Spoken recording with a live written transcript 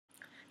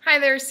Hi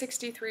there,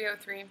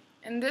 6303.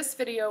 In this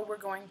video, we're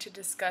going to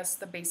discuss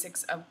the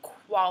basics of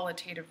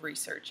qualitative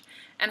research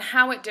and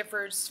how it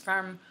differs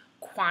from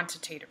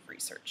quantitative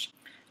research.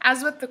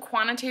 As with the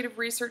quantitative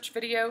research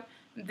video,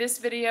 this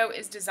video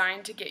is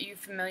designed to get you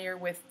familiar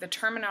with the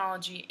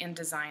terminology and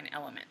design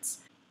elements.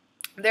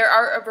 There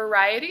are a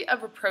variety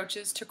of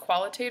approaches to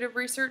qualitative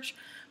research,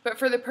 but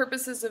for the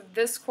purposes of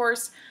this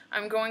course,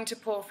 I'm going to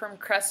pull from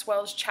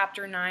Cresswell's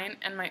Chapter 9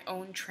 and my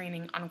own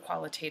training on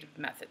qualitative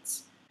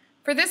methods.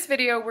 For this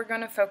video, we're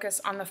going to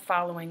focus on the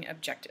following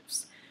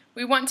objectives.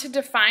 We want to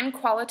define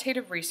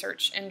qualitative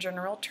research in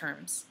general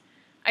terms,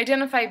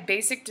 identify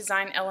basic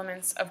design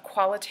elements of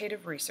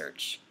qualitative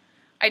research,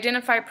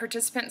 identify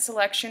participant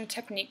selection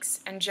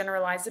techniques and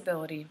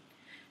generalizability,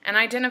 and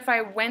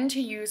identify when to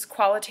use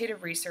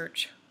qualitative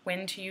research,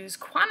 when to use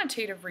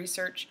quantitative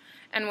research,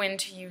 and when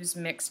to use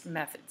mixed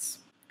methods.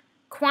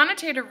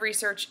 Quantitative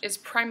research is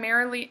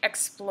primarily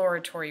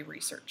exploratory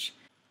research.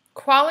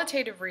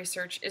 Qualitative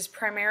research is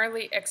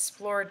primarily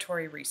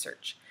exploratory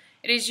research.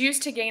 It is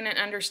used to gain an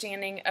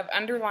understanding of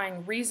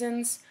underlying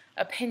reasons,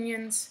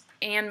 opinions,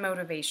 and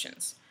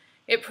motivations.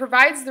 It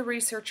provides the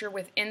researcher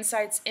with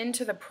insights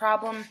into the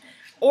problem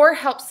or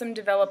helps them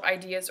develop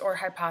ideas or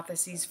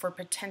hypotheses for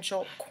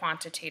potential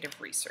quantitative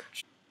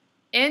research.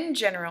 In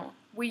general,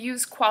 we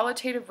use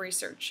qualitative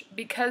research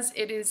because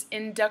it is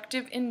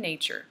inductive in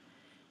nature.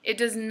 It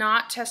does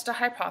not test a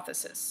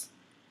hypothesis.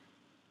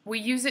 We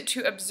use it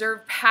to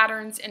observe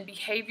patterns in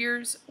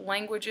behaviors,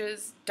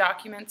 languages,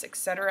 documents,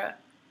 etc.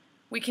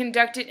 We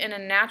conduct it in a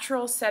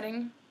natural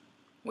setting.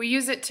 We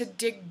use it to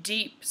dig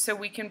deep so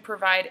we can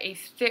provide a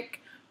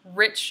thick,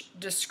 rich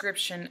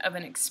description of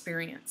an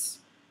experience.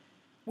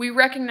 We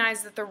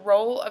recognize that the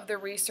role of the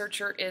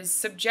researcher is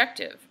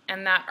subjective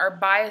and that our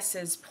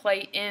biases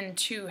play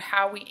into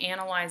how we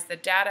analyze the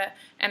data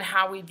and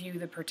how we view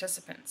the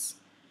participants.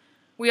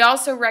 We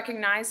also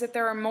recognize that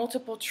there are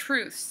multiple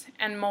truths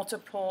and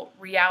multiple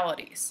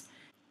realities,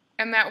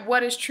 and that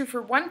what is true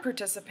for one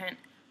participant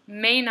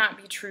may not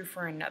be true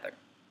for another.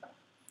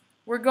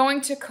 We're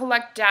going to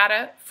collect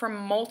data from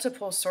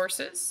multiple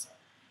sources,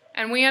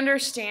 and we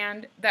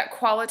understand that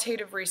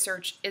qualitative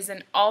research is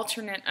an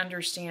alternate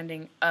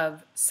understanding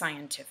of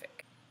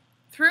scientific.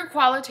 Through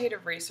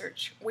qualitative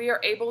research, we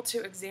are able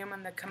to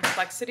examine the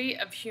complexity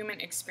of human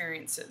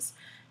experiences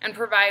and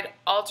provide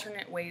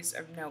alternate ways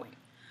of knowing.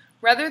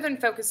 Rather than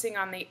focusing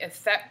on the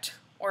effect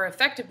or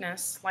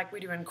effectiveness like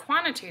we do in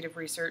quantitative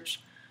research,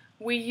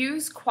 we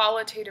use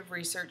qualitative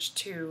research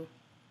to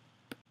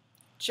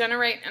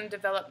generate and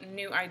develop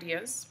new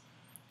ideas,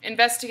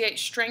 investigate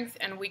strengths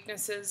and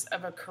weaknesses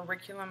of a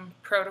curriculum,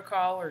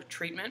 protocol, or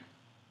treatment,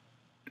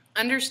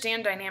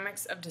 understand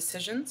dynamics of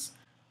decisions,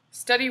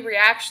 study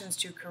reactions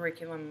to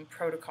curriculum,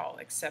 protocol,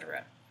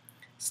 etc.,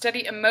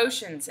 study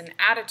emotions and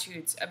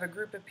attitudes of a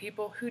group of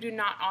people who do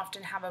not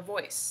often have a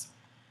voice,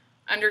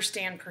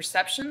 understand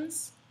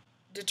perceptions,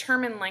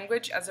 determine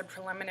language as a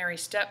preliminary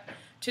step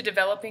to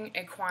developing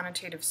a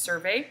quantitative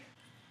survey,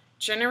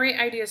 generate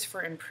ideas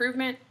for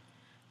improvement,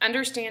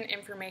 understand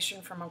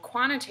information from a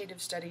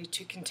quantitative study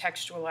to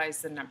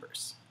contextualize the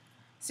numbers.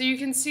 So you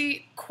can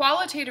see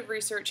qualitative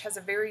research has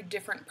a very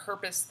different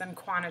purpose than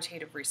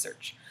quantitative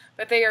research,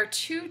 but they are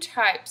two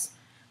types,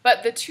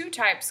 but the two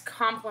types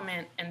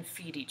complement and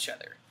feed each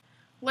other.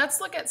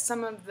 Let's look at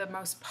some of the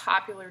most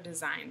popular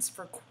designs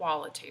for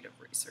qualitative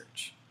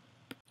research.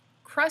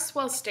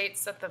 Cresswell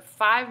states that the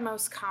 5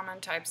 most common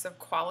types of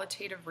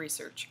qualitative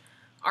research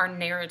are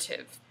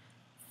narrative,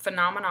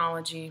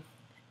 phenomenology,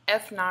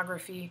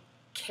 ethnography,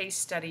 case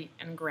study,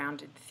 and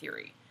grounded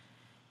theory.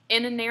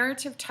 In a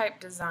narrative type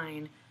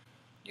design,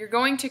 you're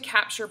going to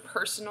capture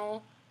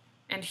personal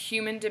and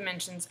human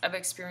dimensions of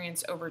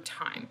experience over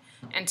time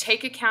and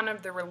take account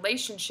of the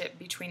relationship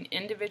between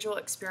individual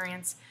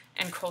experience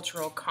and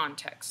cultural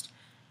context.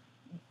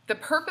 The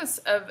purpose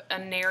of a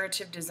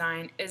narrative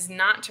design is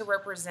not to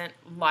represent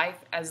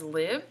life as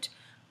lived,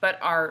 but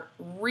our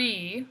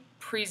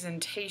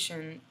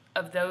re-presentation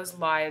of those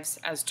lives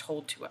as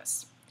told to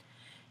us.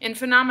 In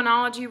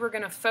phenomenology, we're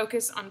going to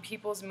focus on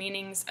people's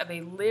meanings of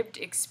a lived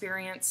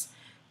experience,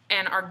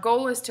 and our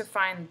goal is to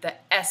find the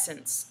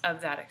essence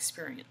of that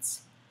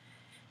experience.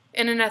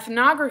 In an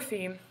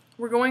ethnography,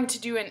 we're going to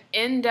do an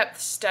in-depth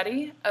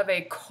study of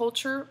a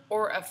culture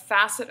or a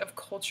facet of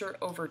culture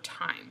over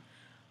time.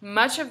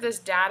 Much of this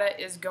data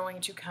is going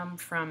to come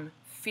from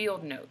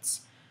field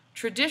notes.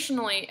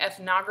 Traditionally,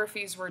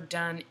 ethnographies were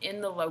done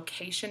in the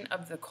location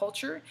of the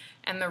culture,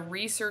 and the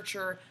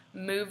researcher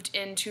moved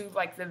into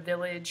like the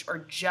village or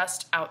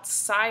just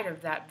outside of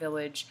that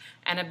village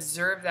and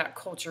observed that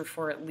culture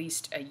for at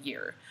least a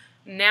year.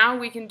 Now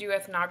we can do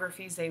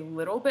ethnographies a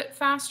little bit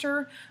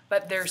faster,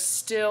 but they're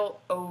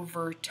still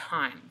over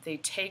time. They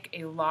take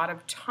a lot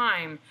of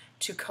time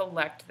to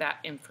collect that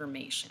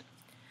information.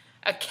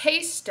 A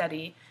case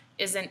study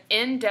is an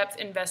in-depth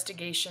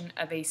investigation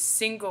of a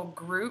single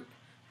group,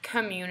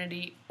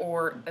 community,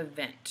 or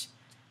event.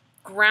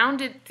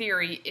 Grounded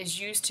theory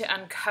is used to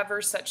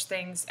uncover such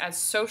things as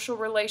social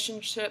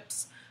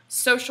relationships,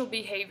 social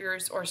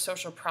behaviors, or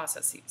social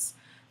processes.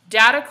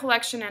 Data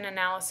collection and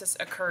analysis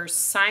occurs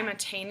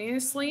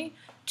simultaneously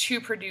to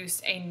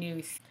produce a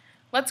new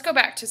Let's go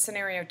back to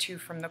scenario 2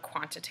 from the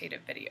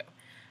quantitative video.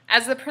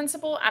 As the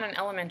principal at an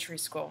elementary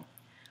school,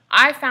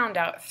 I found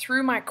out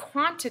through my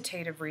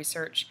quantitative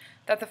research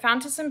that the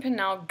Fountas and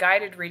Pinnell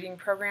guided reading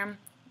program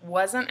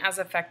wasn't as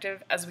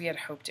effective as we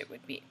had hoped it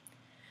would be.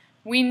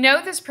 We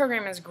know this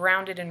program is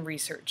grounded in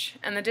research,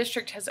 and the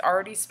district has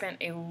already spent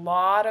a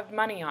lot of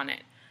money on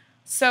it.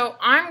 So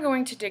I'm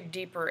going to dig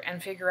deeper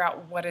and figure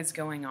out what is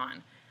going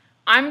on.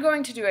 I'm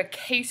going to do a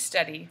case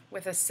study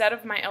with a set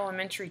of my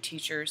elementary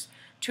teachers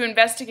to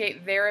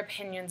investigate their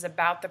opinions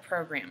about the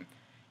program,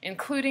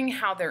 including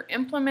how they're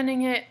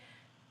implementing it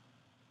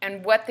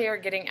and what they are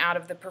getting out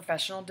of the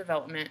professional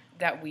development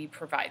that we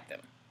provide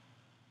them.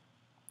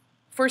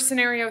 For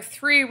scenario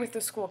 3 with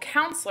the school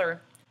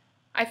counselor,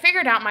 I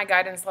figured out my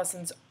guidance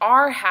lessons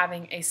are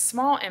having a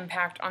small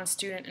impact on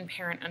student and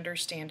parent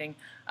understanding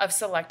of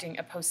selecting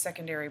a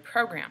post-secondary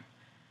program.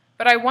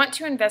 But I want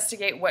to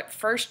investigate what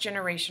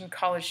first-generation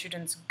college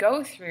students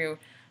go through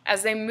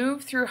as they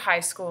move through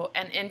high school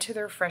and into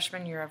their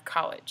freshman year of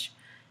college.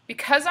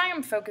 Because I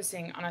am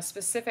focusing on a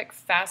specific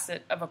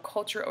facet of a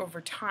culture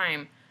over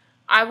time,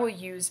 I will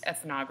use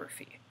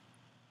ethnography.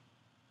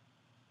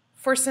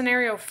 For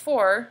scenario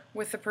 4,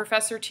 with the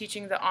professor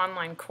teaching the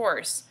online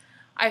course,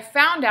 I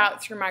found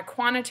out through my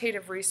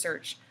quantitative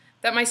research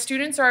that my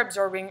students are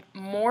absorbing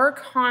more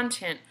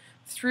content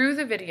through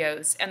the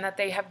videos and that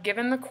they have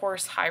given the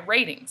course high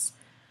ratings.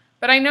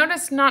 But I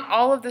noticed not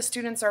all of the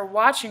students are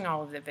watching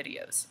all of the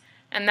videos,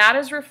 and that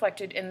is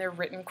reflected in their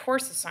written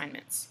course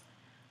assignments.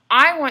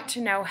 I want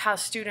to know how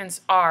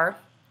students are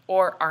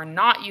or are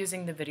not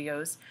using the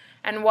videos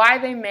and why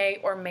they may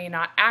or may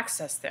not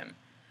access them.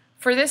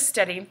 For this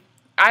study,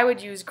 I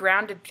would use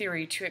grounded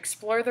theory to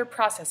explore their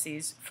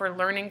processes for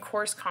learning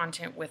course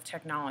content with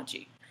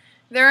technology.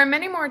 There are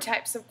many more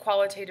types of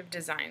qualitative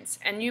designs,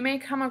 and you may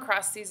come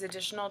across these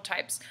additional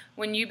types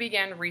when you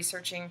begin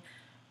reading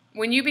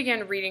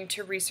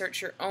to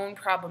research your own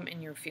problem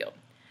in your field.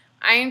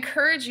 I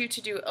encourage you to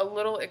do a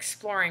little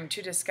exploring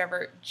to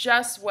discover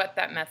just what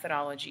that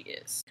methodology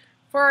is.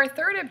 For our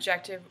third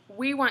objective,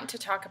 we want to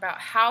talk about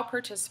how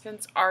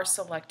participants are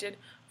selected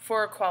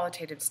for a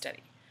qualitative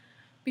study.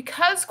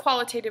 Because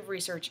qualitative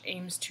research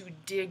aims to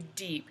dig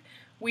deep,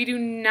 we do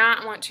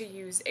not want to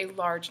use a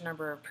large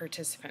number of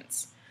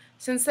participants.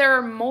 Since there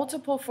are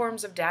multiple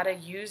forms of data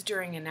used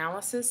during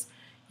analysis,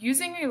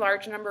 using a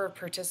large number of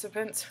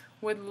participants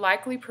would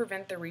likely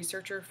prevent the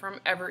researcher from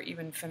ever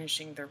even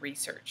finishing the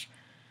research.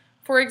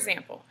 For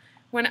example,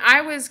 when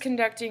I was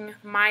conducting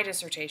my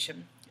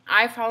dissertation,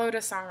 I followed a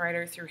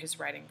songwriter through his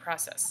writing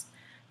process.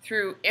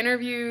 Through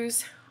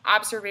interviews,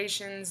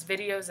 observations,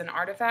 videos, and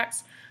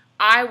artifacts,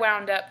 I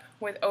wound up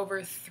with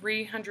over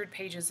 300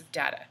 pages of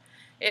data.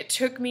 It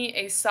took me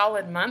a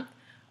solid month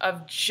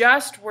of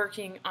just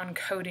working on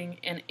coding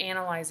and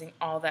analyzing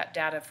all that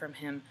data from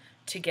him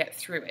to get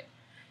through it.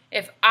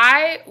 If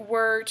I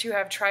were to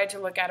have tried to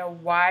look at a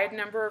wide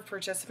number of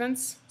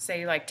participants,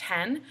 say like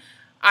 10,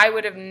 I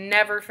would have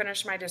never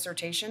finished my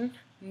dissertation,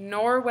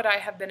 nor would I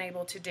have been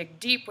able to dig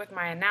deep with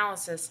my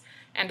analysis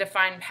and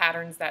define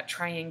patterns that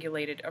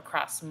triangulated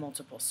across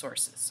multiple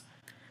sources.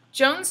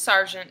 Jones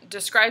Sargent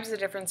describes the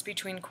difference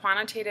between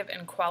quantitative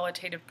and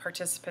qualitative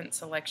participant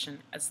selection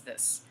as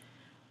this.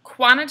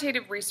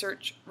 Quantitative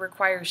research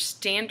requires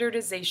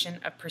standardization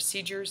of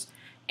procedures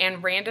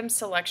and random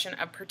selection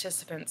of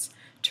participants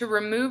to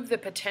remove the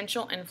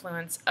potential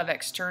influence of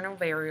external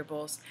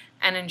variables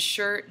and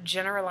ensure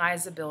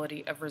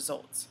generalizability of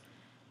results.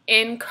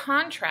 In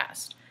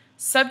contrast,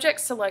 subject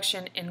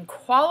selection in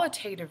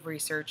qualitative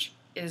research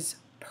is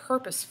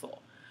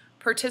purposeful.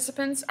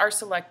 Participants are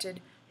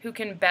selected who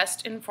can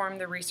best inform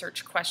the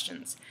research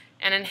questions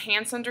and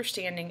enhance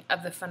understanding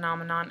of the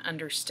phenomenon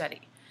under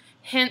study.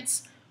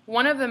 Hence,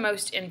 one of the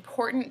most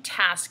important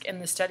tasks in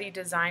the study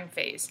design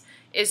phase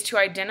is to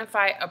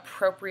identify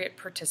appropriate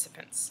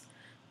participants.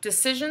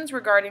 Decisions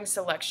regarding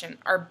selection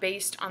are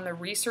based on the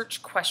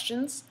research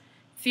questions,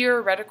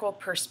 theoretical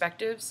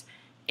perspectives,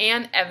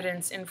 and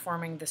evidence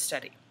informing the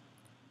study.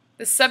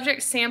 The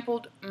subject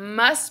sampled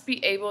must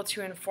be able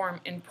to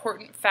inform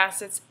important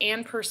facets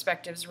and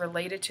perspectives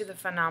related to the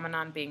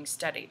phenomenon being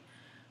studied.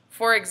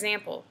 For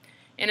example,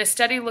 in a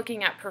study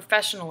looking at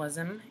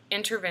professionalism,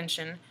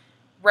 intervention,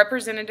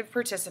 representative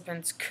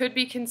participants could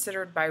be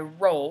considered by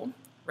role,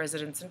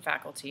 residents and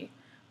faculty,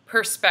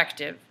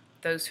 perspective,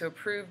 those who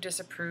approve,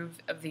 disapprove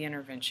of the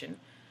intervention,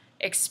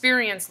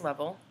 experience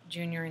level,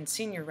 junior and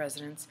senior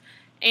residents,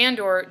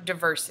 and/or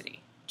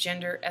diversity,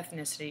 gender,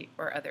 ethnicity,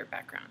 or other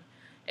background.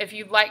 If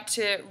you'd like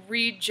to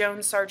read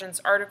Jones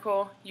Sargent's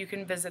article, you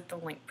can visit the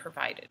link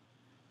provided.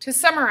 To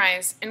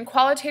summarize, in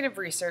qualitative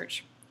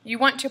research, you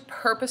want to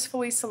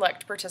purposefully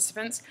select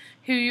participants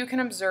who you can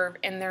observe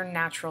in their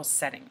natural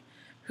setting,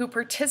 who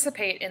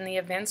participate in the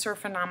events or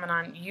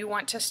phenomenon you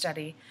want to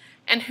study,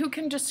 and who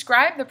can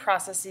describe the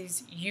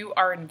processes you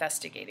are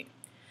investigating.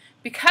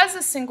 Because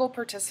a single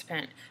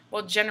participant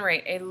will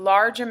generate a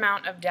large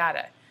amount of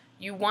data,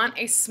 you want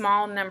a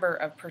small number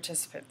of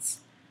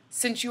participants.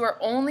 Since you are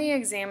only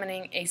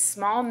examining a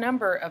small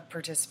number of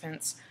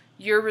participants,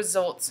 your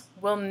results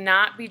will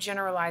not be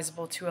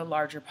generalizable to a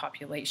larger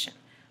population.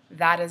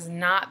 That is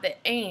not the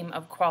aim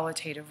of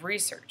qualitative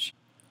research.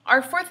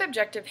 Our fourth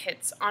objective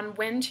hits on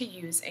when to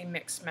use a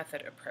mixed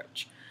method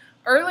approach.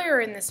 Earlier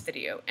in this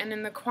video and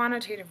in the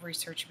quantitative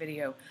research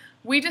video,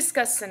 we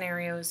discussed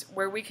scenarios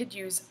where we could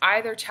use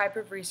either type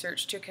of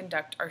research to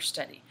conduct our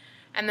study,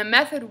 and the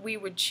method we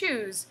would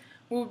choose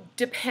will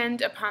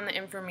depend upon the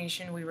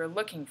information we were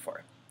looking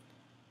for.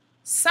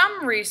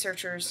 Some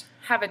researchers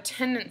have a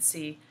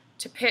tendency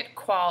to pit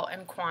qual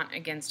and quant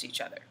against each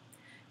other.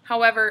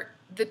 However,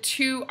 the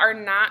two are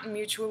not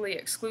mutually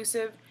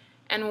exclusive,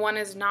 and one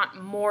is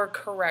not more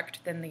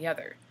correct than the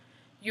other.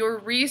 Your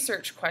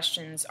research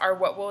questions are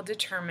what will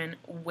determine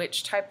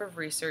which type of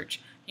research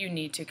you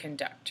need to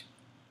conduct.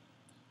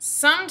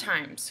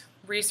 Sometimes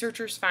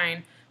researchers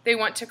find they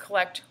want to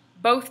collect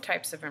both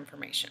types of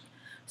information,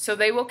 so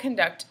they will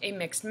conduct a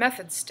mixed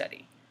method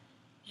study.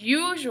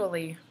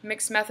 Usually,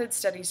 mixed method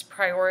studies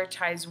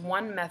prioritize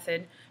one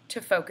method to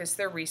focus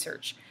their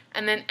research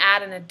and then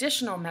add an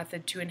additional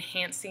method to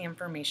enhance the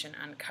information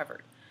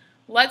uncovered.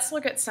 Let's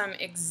look at some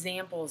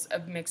examples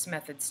of mixed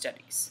method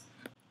studies.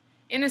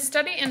 In a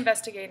study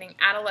investigating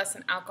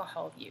adolescent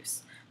alcohol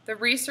use, the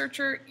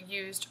researcher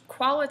used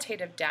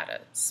qualitative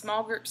data,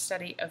 small group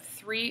study of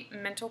 3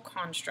 mental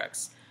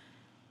constructs.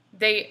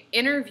 They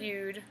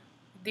interviewed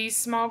these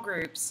small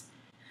groups,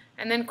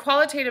 and then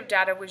qualitative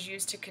data was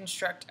used to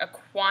construct a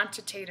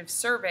quantitative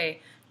survey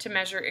to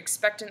measure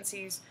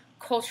expectancies,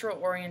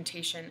 cultural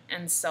orientation,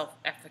 and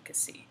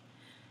self-efficacy.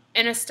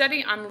 In a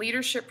study on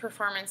leadership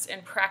performance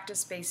in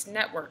practice-based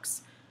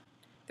networks,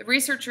 the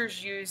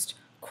researchers used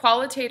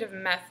qualitative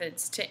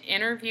methods to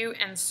interview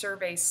and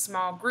survey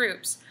small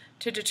groups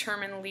to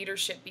determine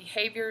leadership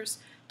behaviors,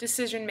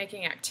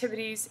 decision-making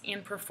activities,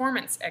 and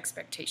performance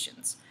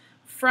expectations.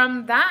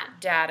 From that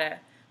data,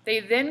 they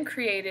then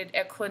created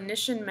a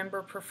clinician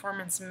member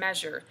performance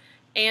measure,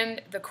 and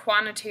the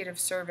quantitative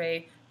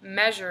survey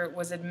measure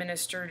was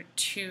administered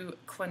to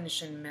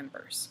clinician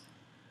members.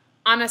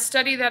 On a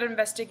study that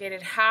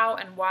investigated how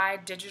and why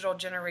digital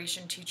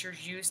generation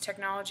teachers use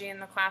technology in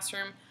the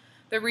classroom,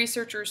 the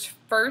researchers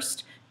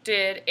first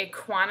did a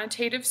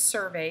quantitative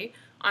survey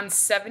on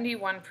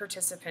 71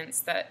 participants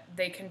that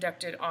they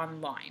conducted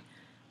online.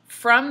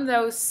 From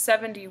those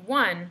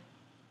 71,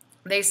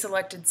 they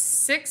selected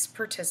 6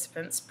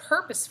 participants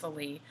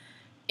purposefully,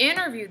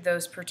 interviewed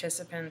those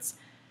participants,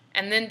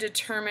 and then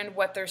determined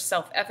what their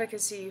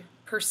self-efficacy,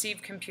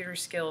 perceived computer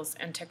skills,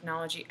 and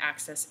technology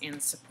access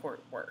and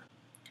support were.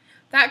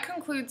 That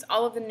concludes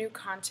all of the new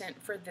content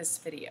for this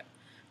video.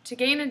 To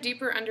gain a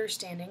deeper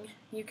understanding,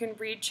 you can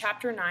read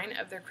Chapter 9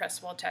 of the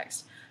Creswell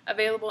text,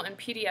 available in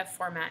PDF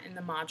format in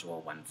the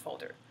Module 1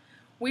 folder.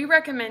 We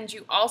recommend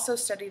you also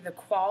study the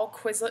Qual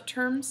Quizlet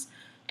terms,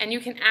 and you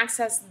can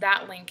access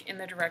that link in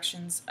the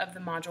directions of the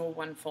Module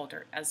 1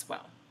 folder as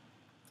well.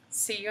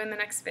 See you in the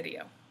next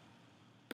video.